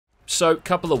So a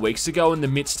couple of weeks ago, in the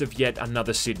midst of yet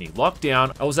another Sydney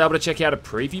lockdown, I was able to check out a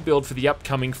preview build for the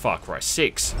upcoming Far Cry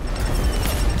 6.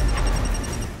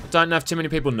 Don't know if too many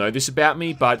people know this about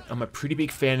me, but I'm a pretty big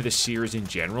fan of the series in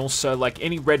general, so like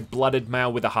any red-blooded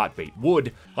male with a heartbeat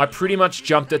would, I pretty much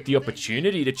jumped at the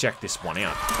opportunity to check this one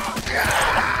out.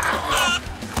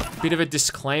 Bit of a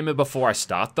disclaimer before I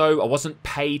start though, I wasn't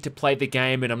paid to play the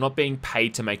game and I'm not being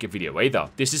paid to make a video either.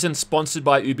 This isn't sponsored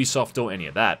by Ubisoft or any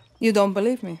of that. You don't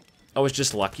believe me? I was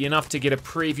just lucky enough to get a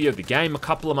preview of the game a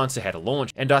couple of months ahead of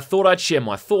launch, and I thought I'd share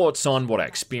my thoughts on what I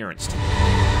experienced.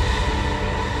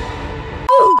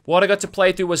 What I got to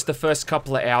play through was the first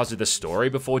couple of hours of the story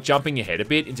before jumping ahead a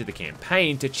bit into the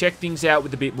campaign to check things out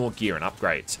with a bit more gear and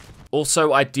upgrades.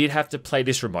 Also, I did have to play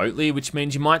this remotely, which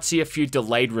means you might see a few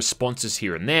delayed responses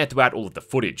here and there throughout all of the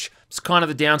footage. It's kind of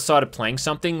the downside of playing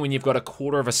something when you've got a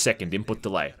 1/4 of a second input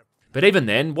delay. But even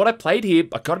then, what I played here,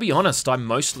 I gotta be honest, I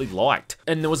mostly liked.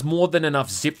 And there was more than enough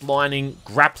ziplining,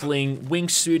 grappling,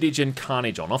 wingsuitage and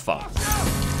carnage on offer.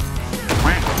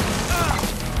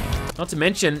 Not to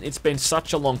mention, it's been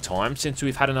such a long time since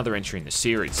we've had another entry in the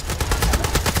series.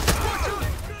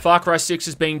 Far Cry 6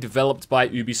 is being developed by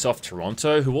Ubisoft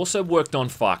Toronto, who also worked on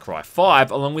Far Cry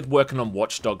 5, along with working on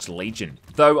Watch Dogs Legion,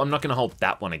 though I'm not going to hold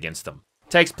that one against them.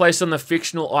 It takes place on the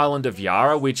fictional island of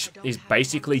Yara, which is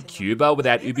basically Cuba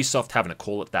without Ubisoft having to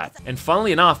call it that. And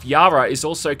funnily enough, Yara is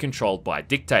also controlled by a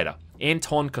dictator,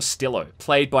 Anton Costello,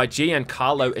 played by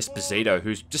Giancarlo Esposito,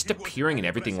 who's just appearing in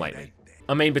everything lately.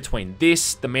 I mean, between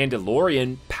this, The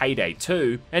Mandalorian, Payday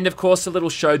 2, and of course a little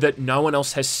show that no one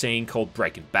else has seen called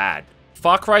Breaking Bad.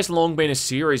 Far Cry's long been a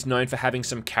series known for having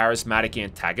some charismatic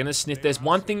antagonists, and if there's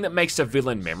one thing that makes a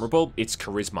villain memorable, it's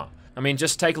charisma. I mean,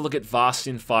 just take a look at Vast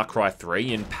in Far Cry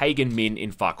 3 and Pagan Min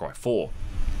in Far Cry 4.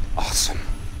 Awesome.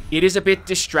 It is a bit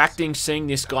distracting seeing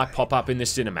this guy pop up in the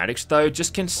cinematics though,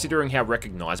 just considering how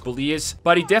recognizable he is,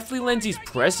 but he definitely lends his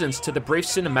presence to the brief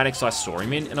cinematics I saw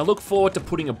him in, and I look forward to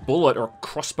putting a bullet or a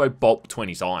crossbow bolt between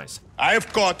his eyes.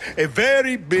 I've caught a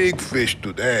very big fish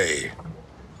today.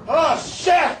 Oh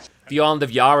shit! The island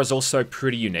of Yara is also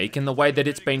pretty unique in the way that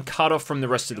it's been cut off from the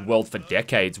rest of the world for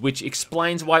decades, which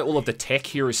explains why all of the tech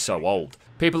here is so old.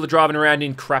 People are driving around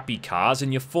in crappy cars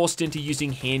and you're forced into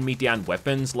using hand-me-down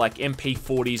weapons like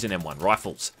MP40s and M1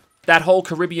 rifles. That whole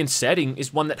Caribbean setting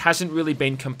is one that hasn't really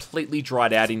been completely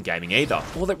dried out in gaming either.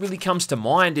 All that really comes to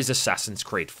mind is Assassin's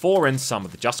Creed 4 and some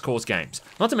of the Just Cause games.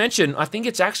 Not to mention, I think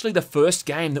it's actually the first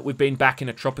game that we've been back in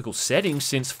a tropical setting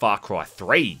since Far Cry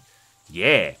 3.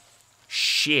 Yeah.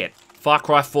 Shit. Far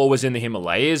Cry 4 was in the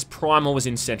Himalayas, Primal was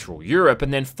in Central Europe,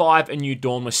 and then 5 and New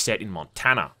Dawn was set in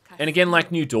Montana. And again,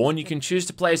 like New Dawn, you can choose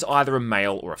to play as either a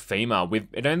male or a female, with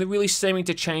it only really seeming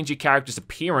to change your character's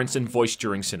appearance and voice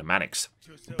during cinematics.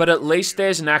 But at least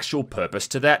there's an actual purpose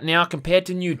to that now, compared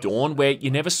to New Dawn, where you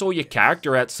never saw your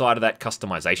character outside of that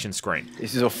customization screen.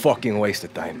 This is a fucking waste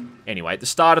of time. Anyway, at the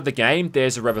start of the game,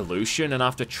 there's a revolution, and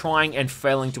after trying and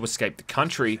failing to escape the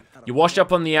country, you wash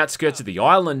up on the outskirts of the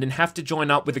island and have to join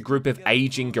up with a group of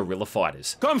aging guerrilla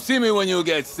fighters. Come see me when you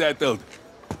get settled,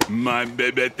 my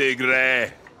baby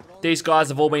tigre. These guys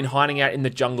have all been hiding out in the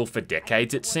jungle for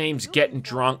decades, it seems, getting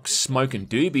drunk, smoking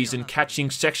doobies, and catching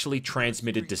sexually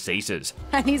transmitted diseases.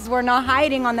 At least we're not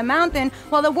hiding on the mountain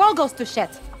while the world goes to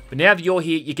shit. But now that you're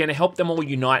here, you're going to help them all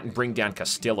unite and bring down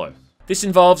Costello. This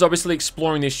involves obviously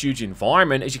exploring this huge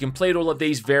environment as you complete all of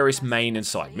these various main and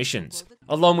side missions,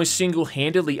 along with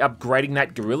single-handedly upgrading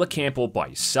that guerrilla camp all by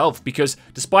yourself, because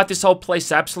despite this whole place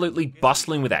absolutely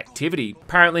bustling with activity,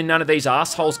 apparently none of these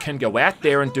assholes can go out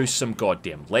there and do some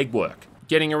goddamn legwork.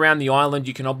 Getting around the island,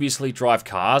 you can obviously drive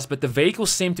cars, but the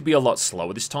vehicles seem to be a lot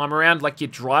slower this time around, like you're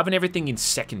driving everything in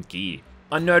second gear.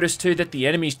 I noticed too that the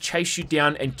enemies chase you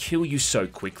down and kill you so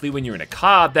quickly when you're in a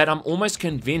car that I'm almost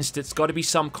convinced it's got to be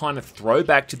some kind of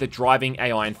throwback to the driving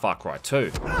AI in Far Cry 2.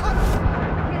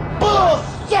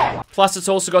 Bullshit! Plus, it's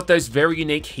also got those very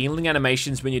unique healing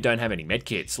animations when you don't have any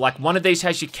medkits. Like, one of these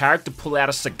has your character pull out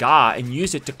a cigar and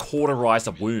use it to cauterize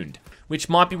a wound, which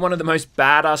might be one of the most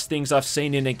badass things I've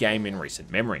seen in a game in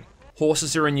recent memory.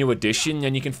 Horses are a new addition,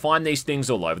 and you can find these things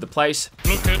all over the place.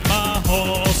 Look at my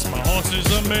horse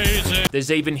is amazing.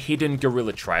 There's even hidden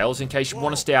guerrilla trails in case you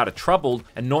want to stay out of trouble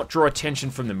and not draw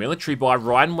attention from the military by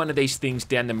riding one of these things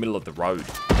down the middle of the road.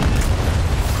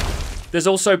 There's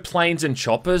also planes and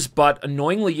choppers, but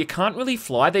annoyingly you can't really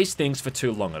fly these things for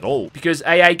too long at all, because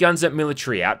AA guns at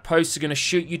military outposts are going to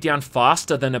shoot you down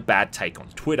faster than a bad take on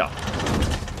Twitter.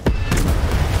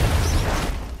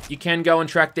 You can go and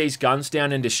track these guns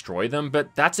down and destroy them,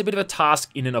 but that's a bit of a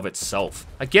task in and of itself.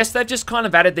 I guess they've just kind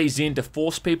of added these in to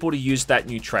force people to use that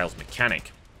new trails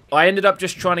mechanic. I ended up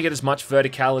just trying to get as much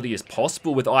verticality as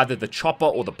possible with either the chopper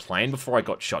or the plane before I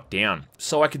got shot down,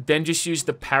 so I could then just use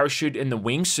the parachute and the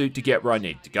wingsuit to get where I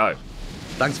needed to go.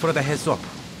 Thanks for the heads up.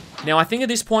 Now I think at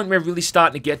this point we're really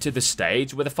starting to get to the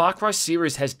stage where the Far Cry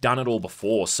series has done it all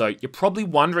before, so you're probably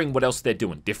wondering what else they're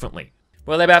doing differently.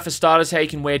 Well, how about for starters how you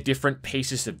can wear different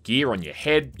pieces of gear on your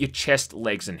head, your chest,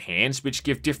 legs and hands, which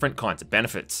give different kinds of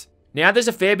benefits. Now there's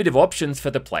a fair bit of options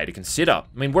for the player to consider. I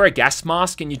mean, wear a gas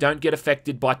mask and you don't get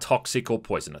affected by toxic or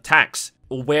poison attacks.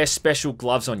 Or wear special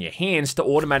gloves on your hands to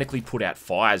automatically put out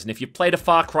fires, and if you've played a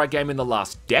Far Cry game in the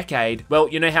last decade, well,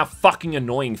 you know how fucking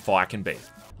annoying fire can be.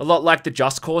 A lot like the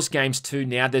Just Cause games too,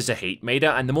 now there's a heat meter,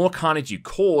 and the more carnage you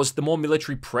cause, the more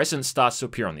military presence starts to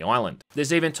appear on the island.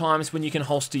 There's even times when you can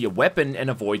holster your weapon and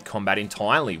avoid combat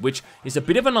entirely, which is a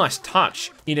bit of a nice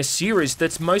touch in a series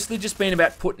that's mostly just been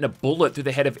about putting a bullet through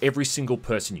the head of every single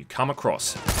person you come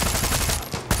across.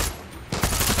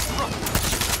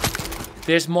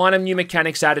 There's minor new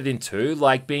mechanics added in too,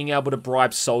 like being able to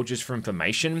bribe soldiers for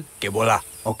information. Que bola.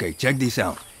 Okay, check this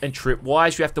out. And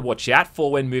tripwires you have to watch out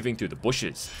for when moving through the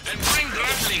bushes. And bring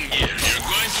grappling gear, you're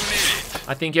going to need it.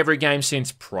 I think every game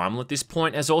since Primal at this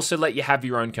point has also let you have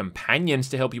your own companions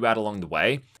to help you out along the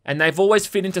way, and they've always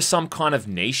fit into some kind of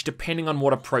niche depending on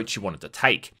what approach you wanted to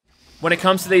take. When it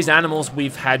comes to these animals,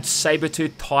 we've had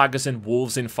saber-toothed tigers and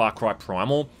wolves in Far Cry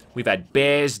Primal, we've had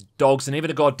bears, dogs, and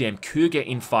even a goddamn cougar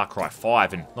in Far Cry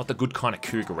 5, and not the good kind of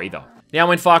cougar either. Now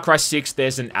in Far Cry 6,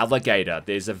 there's an alligator,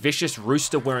 there's a vicious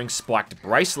rooster wearing spiked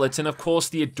bracelets, and of course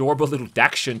the adorable little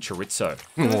Dachshund Chorizo.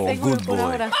 Oh, good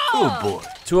boy. Good boy.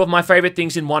 Two of my favorite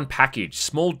things in one package,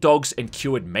 small dogs and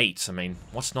cured meats. I mean,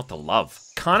 what's not to love?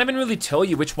 Can't even really tell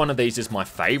you which one of these is my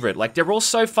favorite. Like, they're all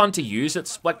so fun to use,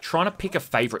 it's like trying to pick a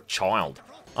favorite child.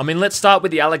 I mean, let's start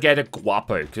with the alligator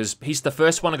Guapo, because he's the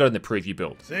first one I got in the preview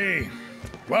build. See,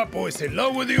 Guapo is in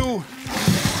love with you.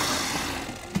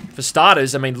 For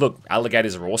starters, I mean, look,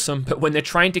 alligators are awesome, but when they're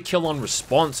trained to kill on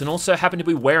response and also happen to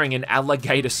be wearing an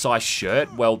alligator-sized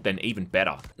shirt, well, then even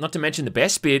better. Not to mention the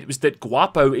best bit was that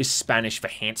Guapo is Spanish for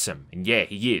handsome, and yeah,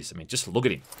 he is. I mean, just look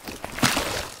at him.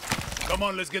 Come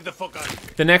on, let's get the fuck out.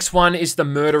 The next one is the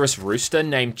murderous rooster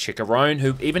named Chicharrone,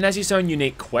 who even has his own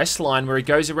unique quest line where he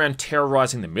goes around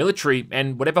terrorizing the military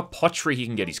and whatever pottery he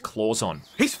can get his claws on.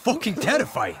 He's fucking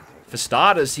terrifying. For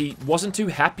starters, he wasn't too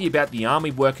happy about the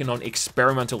army working on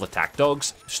experimental attack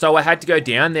dogs, so I had to go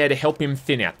down there to help him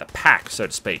thin out the pack, so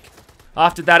to speak.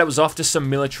 After that, it was off to some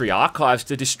military archives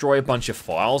to destroy a bunch of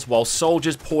files, while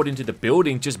soldiers poured into the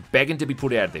building just begging to be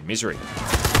put out of their misery.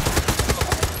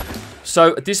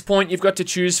 So at this point, you've got to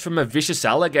choose from a vicious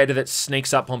alligator that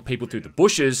sneaks up on people through the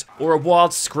bushes, or a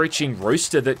wild screeching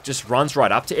rooster that just runs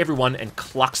right up to everyone and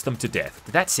clucks them to death.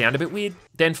 Did that sound a bit weird?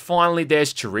 Then finally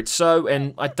there's Chorizo,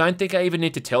 and I don't think I even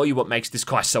need to tell you what makes this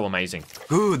guy so amazing.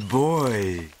 Good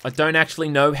boy. I don't actually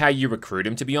know how you recruit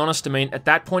him, to be honest. I mean, at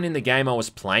that point in the game I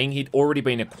was playing, he'd already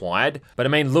been acquired. But I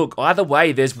mean, look, either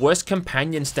way, there's worse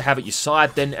companions to have at your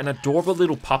side than an adorable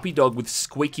little puppy dog with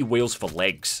squeaky wheels for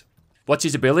legs. What's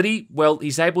his ability? Well,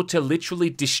 he's able to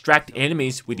literally distract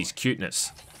enemies with his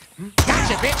cuteness.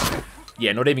 Gotcha, bitch!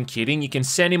 Yeah, not even kidding. You can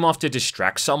send him off to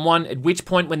distract someone, at which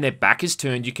point when their back is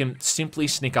turned, you can simply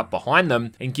sneak up behind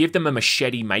them and give them a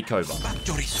machete makeover.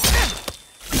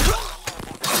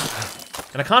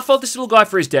 And I can't fault this little guy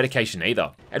for his dedication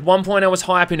either. At one point I was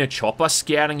high up in a chopper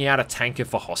scouting out a tanker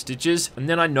for hostages, and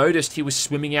then I noticed he was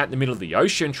swimming out in the middle of the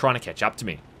ocean trying to catch up to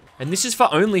me. And this is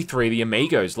for only 3 of the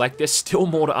Amigos, like there's still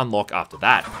more to unlock after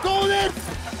that. Go then!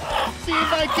 See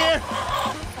if I can.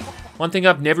 One thing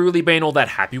I've never really been all that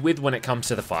happy with when it comes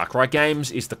to the Far Cry games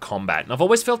is the combat, and I've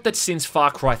always felt that since Far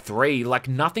Cry 3, like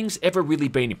nothing's ever really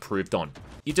been improved on.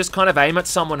 You just kind of aim at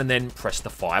someone and then press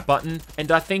the fire button,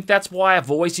 and I think that's why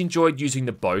I've always enjoyed using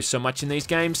the bow so much in these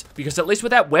games, because at least with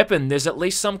that weapon, there's at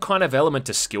least some kind of element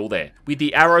to skill there, with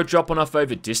the arrow dropping off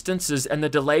over distances and the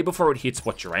delay before it hits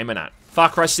what you're aiming at. Far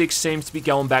Cry 6 seems to be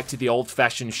going back to the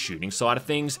old-fashioned shooting side of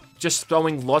things, just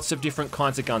throwing lots of different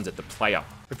kinds of guns at the player.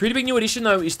 A pretty big new addition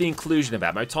though is the inclusion of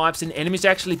ammo types and enemies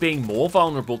actually being more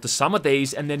vulnerable to some of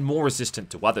these and then more resistant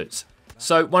to others.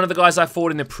 So one of the guys I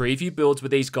fought in the preview builds were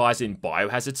these guys in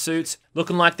biohazard suits,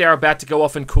 looking like they're about to go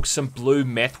off and cook some blue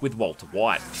meth with Walter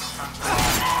White.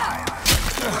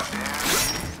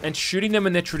 And shooting them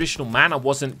in their traditional manner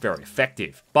wasn't very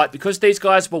effective. But because these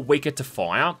guys were weaker to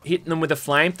fire, hitting them with a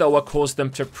flamethrower caused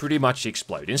them to pretty much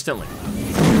explode instantly.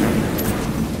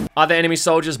 Other enemy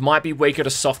soldiers might be weaker to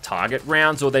soft target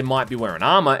rounds, or they might be wearing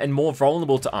armor and more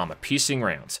vulnerable to armor piercing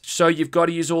rounds. So you've got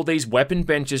to use all these weapon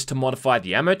benches to modify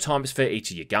the ammo types for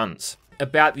each of your guns.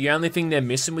 about the only thing they're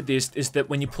missing with this is that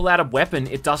when you pull out a weapon,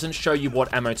 it doesn't show you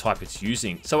what ammo type it's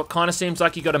using. So it kind of seems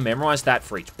like you got to memorize that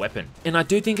for each weapon. And I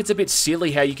do think it's a bit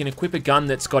silly how you can equip a gun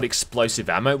that's got explosive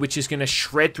ammo, which is going to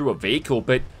shred through a vehicle,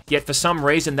 but yet for some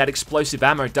reason that explosive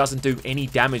ammo doesn't do any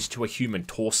damage to a human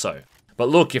torso. But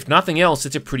look, if nothing else,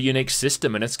 it's a pretty unique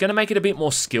system, and it's going to make it a bit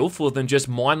more skillful than just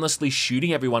mindlessly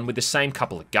shooting everyone with the same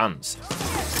couple of guns.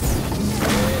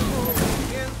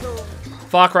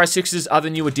 Far Cry 6's other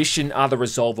new addition are the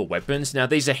revolver weapons. Now,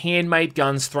 these are handmade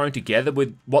guns thrown together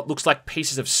with what looks like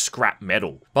pieces of scrap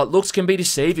metal. But looks can be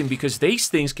deceiving because these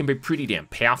things can be pretty damn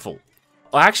powerful.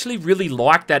 I actually really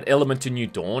like that element to New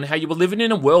Dawn, how you were living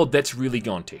in a world that's really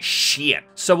gone to shit.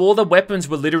 So all the weapons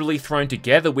were literally thrown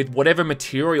together with whatever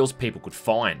materials people could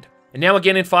find. And now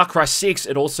again in Far Cry 6,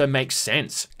 it also makes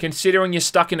sense, considering you're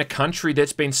stuck in a country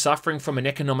that's been suffering from an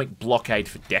economic blockade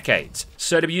for decades.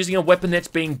 So to be using a weapon that's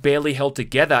being barely held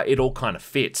together, it all kind of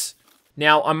fits.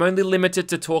 Now, I'm only limited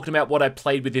to talking about what I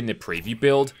played within the preview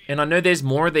build, and I know there's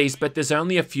more of these, but there's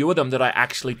only a few of them that I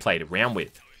actually played around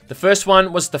with. The first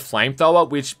one was the flamethrower,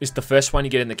 which is the first one you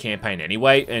get in the campaign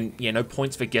anyway, and yeah, no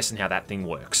points for guessing how that thing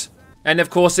works. And of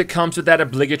course it comes with that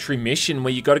obligatory mission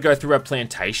where you got to go through a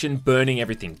plantation burning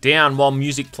everything down while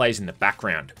music plays in the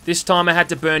background. This time I had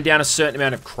to burn down a certain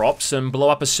amount of crops and blow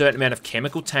up a certain amount of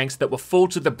chemical tanks that were full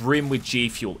to the brim with G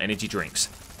Fuel energy drinks.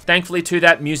 Thankfully too,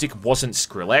 that music wasn't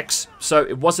Skrillex, so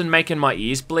it wasn't making my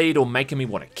ears bleed or making me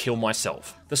want to kill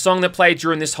myself. The song that played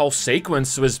during this whole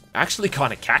sequence was actually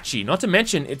kind of catchy, not to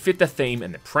mention it fit the theme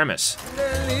and the premise.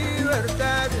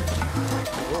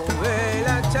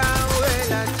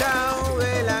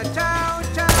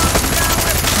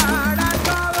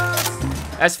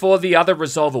 As for the other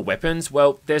revolver weapons,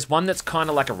 well, there's one that's kind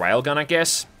of like a railgun, I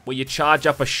guess, where you charge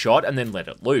up a shot and then let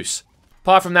it loose.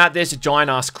 Apart from that, there's a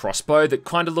giant-ass crossbow that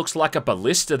kind of looks like a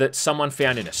ballista that someone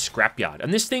found in a scrapyard.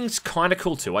 And this thing's kind of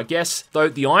cool too, I guess, though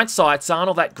the iron sights aren't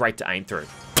all that great to aim through.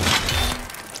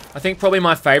 I think probably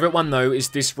my favorite one though is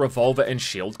this revolver and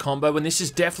shield combo, and this is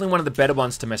definitely one of the better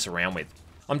ones to mess around with.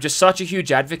 I'm just such a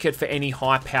huge advocate for any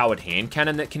high-powered hand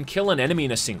cannon that can kill an enemy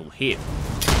in a single hit.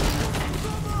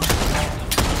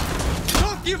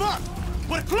 Don't give up!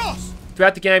 We're close!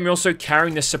 Throughout the game, you're also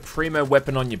carrying the Supremo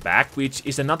weapon on your back, which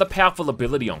is another powerful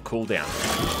ability on cooldown.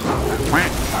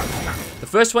 The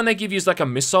first one they give you is like a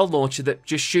missile launcher that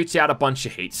just shoots out a bunch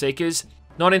of heat seekers.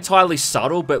 Not entirely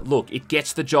subtle, but look, it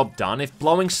gets the job done if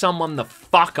blowing someone the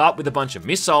fuck up with a bunch of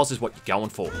missiles is what you're going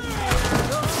for.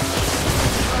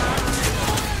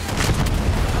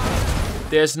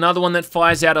 There's another one that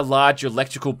fires out a large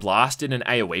electrical blast in an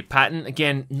AoE pattern.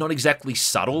 Again, not exactly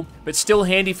subtle, but still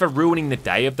handy for ruining the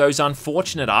day of those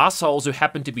unfortunate assholes who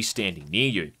happen to be standing near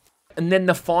you. And then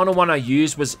the final one I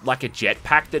used was like a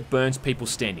jetpack that burns people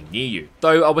standing near you.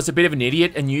 Though I was a bit of an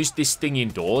idiot and used this thing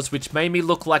indoors, which made me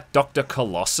look like Dr.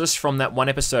 Colossus from that one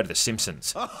episode of The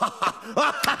Simpsons.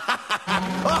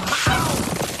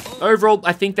 Overall,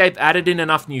 I think they've added in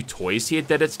enough new toys here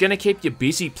that it's going to keep you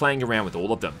busy playing around with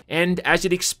all of them. And as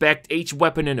you'd expect, each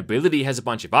weapon and ability has a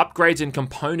bunch of upgrades and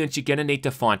components you're going to need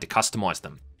to find to customize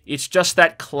them. It's just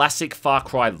that classic Far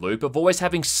Cry loop of always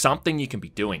having something you can be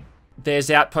doing.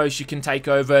 There's outposts you can take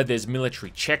over, there's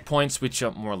military checkpoints which are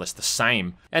more or less the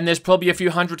same, and there's probably a few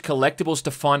hundred collectibles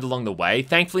to find along the way,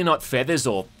 thankfully not feathers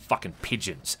or fucking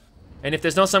pigeons. And if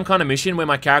there's not some kind of mission where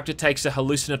my character takes a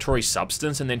hallucinatory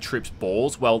substance and then trips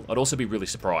balls, well, I'd also be really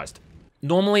surprised.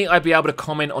 Normally, I'd be able to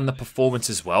comment on the performance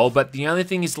as well, but the only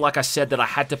thing is, like I said, that I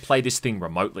had to play this thing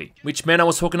remotely, which meant I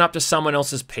was hooking up to someone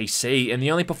else's PC, and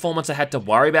the only performance I had to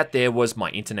worry about there was my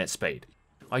internet speed.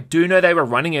 I do know they were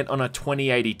running it on a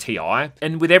 2080 Ti,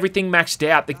 and with everything maxed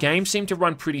out, the game seemed to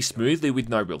run pretty smoothly with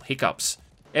no real hiccups.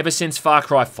 Ever since Far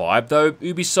Cry 5 though,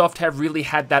 Ubisoft have really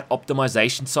had that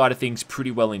optimization side of things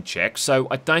pretty well in check, so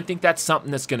I don't think that's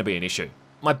something that's going to be an issue.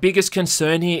 My biggest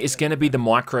concern here is going to be the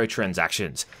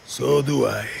microtransactions. So do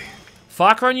I.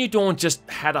 Far Cry New Dawn just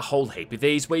had a whole heap of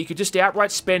these where you could just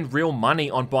outright spend real money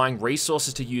on buying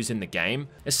resources to use in the game,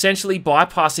 essentially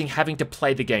bypassing having to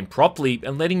play the game properly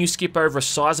and letting you skip over a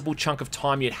sizable chunk of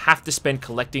time you'd have to spend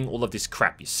collecting all of this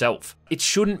crap yourself. It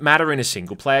shouldn't matter in a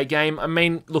single player game. I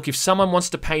mean, look, if someone wants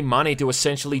to pay money to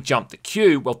essentially jump the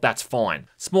queue, well, that's fine.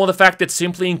 It's more the fact that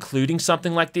simply including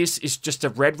something like this is just a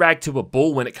red rag to a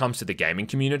bull when it comes to the gaming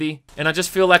community. And I just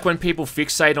feel like when people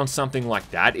fixate on something like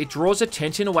that, it draws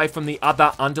attention away from the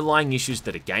other underlying issues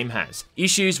that a game has.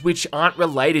 Issues which aren't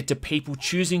related to people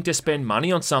choosing to spend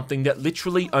money on something that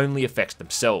literally only affects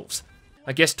themselves.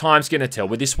 I guess time's gonna tell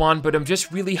with this one, but I'm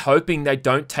just really hoping they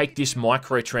don't take this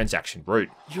microtransaction route.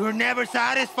 You're never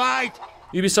satisfied!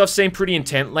 Ubisoft's seemed pretty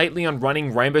intent lately on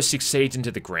running Rainbow Six Siege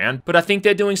into the ground, but I think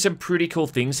they're doing some pretty cool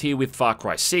things here with Far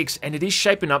Cry 6, and it is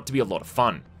shaping up to be a lot of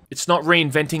fun. It's not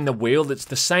reinventing the wheel, it's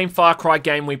the same Far Cry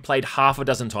game we played half a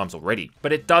dozen times already,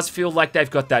 but it does feel like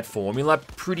they've got that formula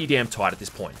pretty damn tight at this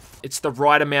point. It's the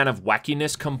right amount of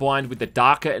wackiness combined with the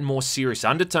darker and more serious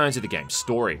undertones of the game's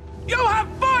story. You have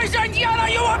poison, Yana!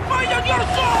 You have poisoned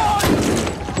your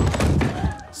sword!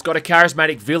 It's got a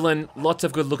charismatic villain, lots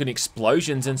of good looking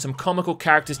explosions, and some comical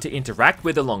characters to interact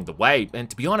with along the way, and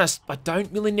to be honest, I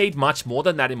don't really need much more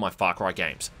than that in my Far Cry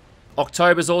games.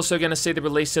 October's also going to see the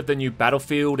release of the new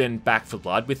Battlefield and Back 4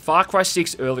 Blood, with Far Cry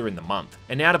 6 earlier in the month.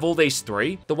 And out of all these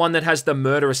three, the one that has the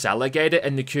murderous alligator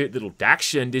and the cute little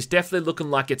dachshund is definitely looking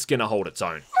like it's going to hold its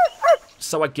own.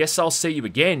 So I guess I'll see you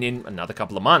again in another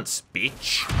couple of months,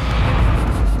 bitch.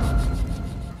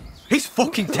 He's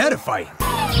fucking terrifying.